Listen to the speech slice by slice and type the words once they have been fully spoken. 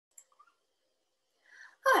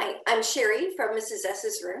Hi, I'm Sherry from Mrs.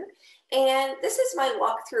 S's room, and this is my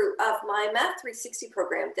walkthrough of my Math 360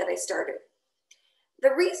 program that I started.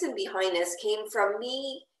 The reason behind this came from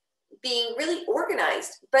me being really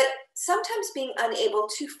organized, but sometimes being unable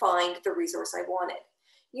to find the resource I wanted.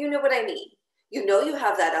 You know what I mean. You know you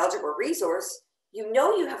have that algebra resource, you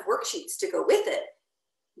know you have worksheets to go with it,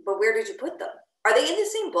 but where did you put them? Are they in the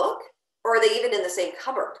same book, or are they even in the same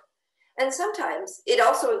cupboard? And sometimes it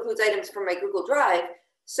also includes items from my Google Drive,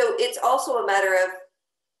 so it's also a matter of,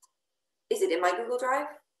 is it in my Google Drive?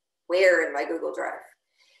 Where in my Google Drive?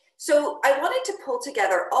 So I wanted to pull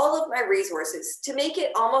together all of my resources to make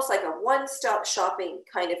it almost like a one-stop shopping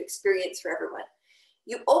kind of experience for everyone.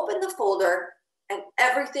 You open the folder and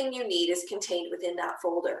everything you need is contained within that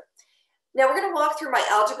folder. Now we're going to walk through my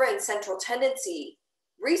algebra and central tendency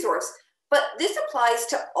resource, but this applies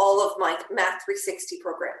to all of my Math 360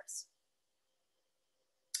 programs.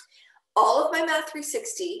 All of my Math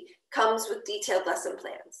 360 comes with detailed lesson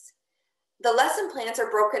plans. The lesson plans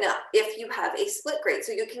are broken up if you have a split grade.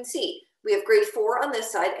 So you can see we have grade 4 on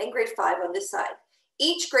this side and grade 5 on this side.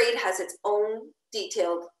 Each grade has its own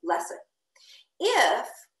detailed lesson. If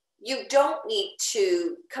you don't need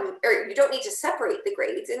to separate the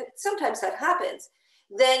grades, and sometimes that happens,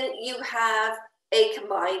 then you have a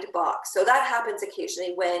combined box. So that happens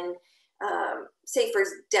occasionally when say for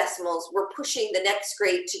decimals, we're pushing the next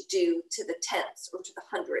grade to do to the tenths or to the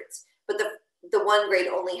hundreds, but the one grade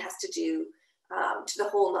only has to do to the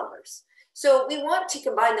whole numbers. So we want to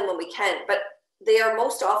combine them when we can, but they are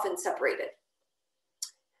most often separated.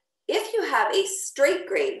 If you have a straight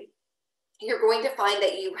grade, you're going to find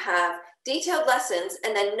that you have detailed lessons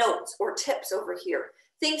and then notes or tips over here,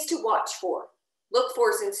 things to watch for, look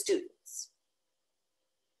for in students.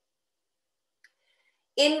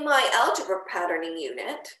 In my algebra patterning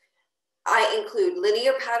unit, I include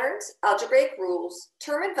linear patterns, algebraic rules,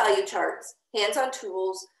 term and value charts, hands-on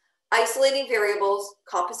tools, isolating variables,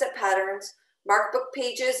 composite patterns, markbook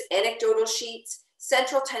pages, anecdotal sheets,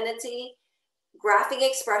 central tendency, graphing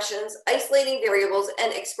expressions, isolating variables,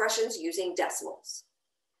 and expressions using decimals.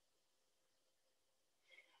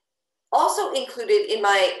 Also included in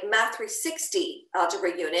my Math 360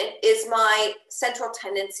 algebra unit is my central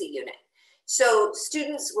tendency unit. So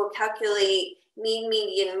students will calculate mean,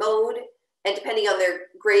 median, mode, and depending on their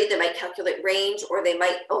grade, they might calculate range, or they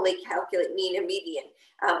might only calculate mean and median.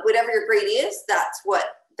 Whatever your grade is, that's what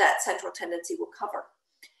that central tendency will cover.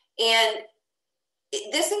 And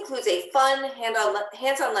this includes a fun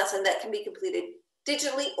hands-on lesson that can be completed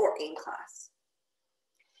digitally or in class.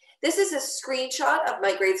 This is a screenshot of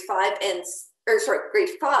my grade 5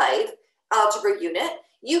 algebra unit.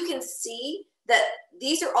 You can see that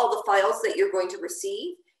these are all the files that you're going to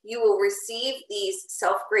receive. You will receive these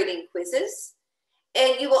self-grading quizzes,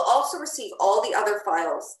 and you will also receive all the other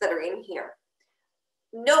files that are in here.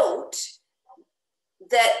 Note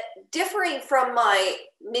that differing from my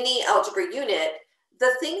mini algebra unit,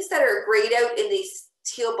 the things that are grayed out in these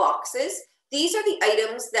teal boxes, these are the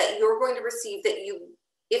items that you're going to receive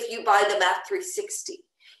if you buy the Math 360.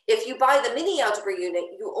 If you buy the mini algebra unit,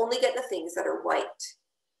 you only get the things that are white.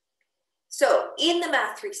 So in the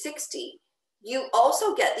Math 360, you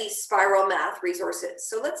also get these spiral math resources.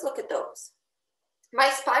 So let's look at those. My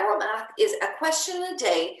spiral math is a question a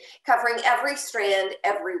day covering every strand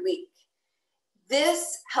every week.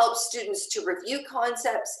 This helps students to review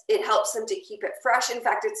concepts. It helps them to keep it fresh. In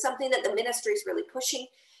fact, it's something that the ministry is really pushing,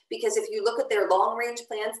 because if you look at their long range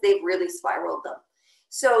plans, they've really spiraled them.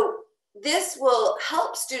 So this will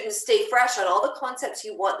help students stay fresh on all the concepts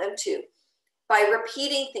you want them to by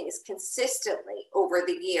repeating things consistently over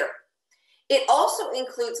the year. It also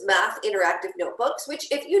includes math interactive notebooks, which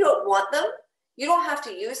if you don't want them, you don't have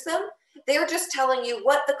to use them. They're just telling you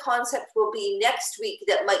what the concept will be next week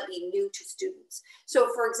that might be new to students.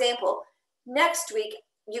 So for example, next week,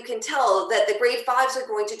 you can tell that the grade 5s are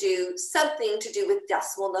going to do something to do with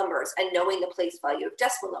decimal numbers and knowing the place value of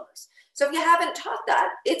decimal numbers. So if you haven't taught that,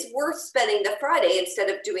 it's worth spending the Friday instead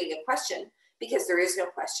of doing a question, because there is no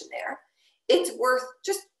question there. It's worth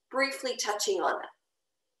just briefly touching on that.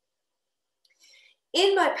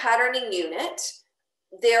 In my patterning unit,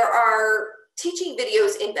 there are teaching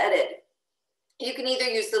videos embedded. You can either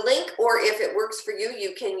use the link, or if it works for you,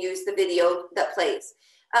 you can use the video that plays.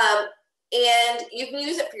 And you can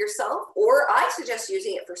use it for yourself, or I suggest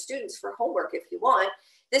using it for students for homework if you want.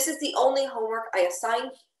 This is the only homework I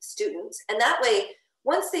assign students, and that way,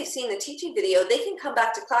 once they've seen the teaching video, they can come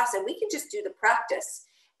back to class and we can just do the practice.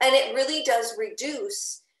 And it really does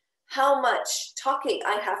reduce how much talking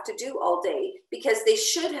I have to do all day, because they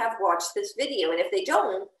should have watched this video. And if they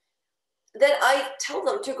don't, then I tell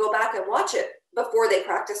them to go back and watch it before they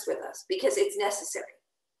practice with us because it's necessary.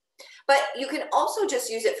 But you can also just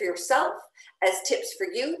use it for yourself as tips for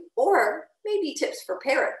you, or maybe tips for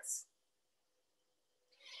parents.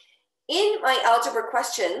 In my algebra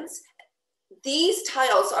questions, these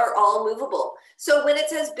tiles are all movable. So when it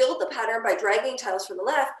says build the pattern by dragging tiles from the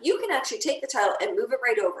left, you can actually take the tile and move it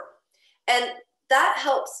right over. And that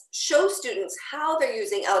helps show students how they're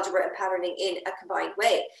using algebra and patterning in a combined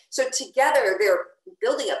way. So together they're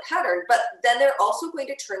building a pattern, but then they're also going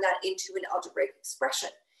to turn that into an algebraic expression.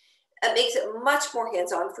 It makes it much more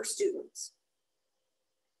hands-on for students.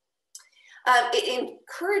 It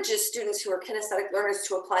encourages students who are kinesthetic learners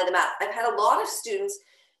to apply the math. I've had a lot of students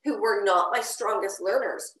who were not my strongest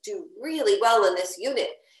learners do really well in this unit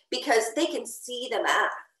because they can see the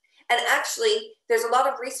math. And actually, there's a lot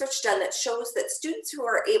of research done that shows that students who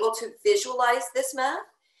are able to visualize this math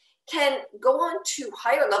can go on to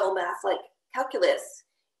higher level math like calculus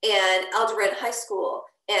and algebra in high school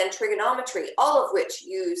and trigonometry, all of which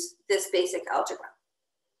use this basic algebra.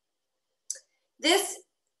 This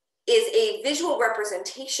is a visual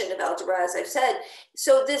representation of algebra, as I've said.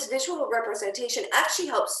 So this visual representation actually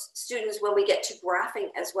helps students when we get to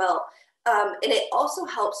graphing as well. And it also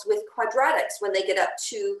helps with quadratics when they get up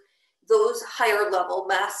to those higher level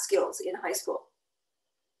math skills in high school.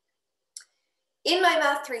 In my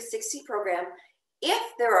Math 360 program, if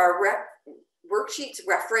there are worksheets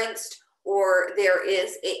referenced or there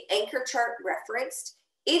is an anchor chart referenced,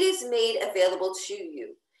 it is made available to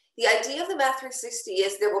you. The idea of the Math 360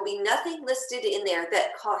 is there will be nothing listed in there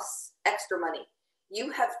that costs extra money.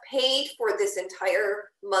 You have paid for this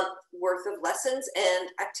entire month worth of lessons and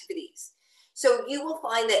activities. So you will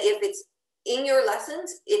find that if it's in your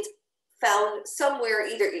lessons, it's found somewhere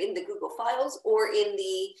either in the Google Files or in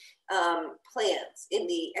the plans, in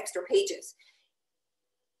the extra pages.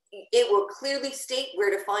 It will clearly state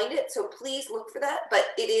where to find it, so please look for that, but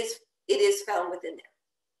it is found within there.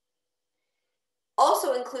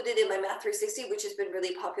 Also included in my Math 360, which has been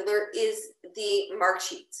really popular, is the mark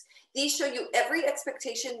sheets. These show you every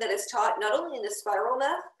expectation that is taught, not only in the spiral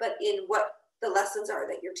math, but in what the lessons are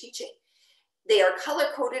that you're teaching. They are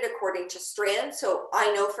color-coded according to strand. So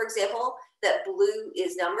I know, for example, that blue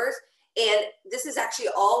is numbers, and this is actually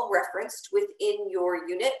all referenced within your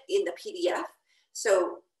unit in the PDF.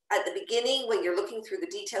 So at the beginning, when you're looking through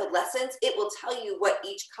the detailed lessons, it will tell you what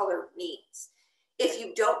each color means. If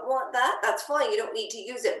you don't want that, that's fine. You don't need to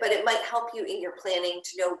use it, but it might help you in your planning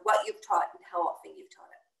to know what you've taught and how often you've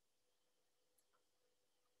taught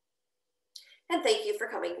it. And thank you for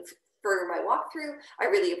coming for my walkthrough. I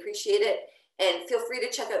really appreciate it. And feel free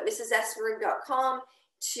to check out mrssroom.com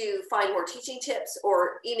to find more teaching tips,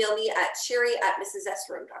 or email me at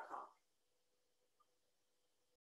sherry@mrssroom.com.